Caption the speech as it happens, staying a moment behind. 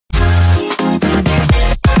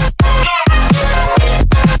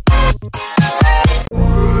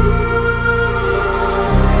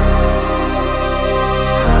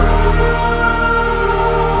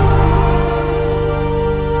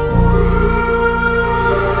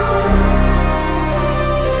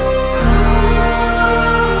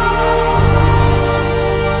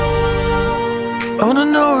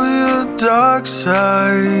dark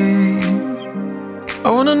side. I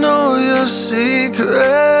wanna know your secrets.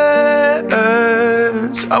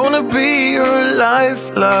 I wanna be your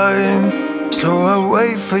lifeline. So I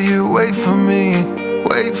wait for you, wait for me.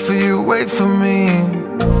 Wait for you, wait for me.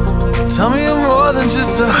 Tell me you're more than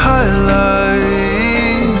just a highlight.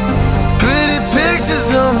 Pretty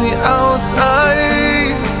pictures on the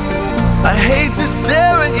outside. I hate to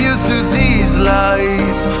stare at you through these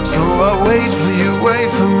lights. So I wait for you, wait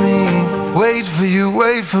for me. Wait for you,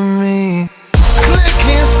 wait for me. Click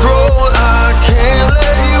and scroll, I can't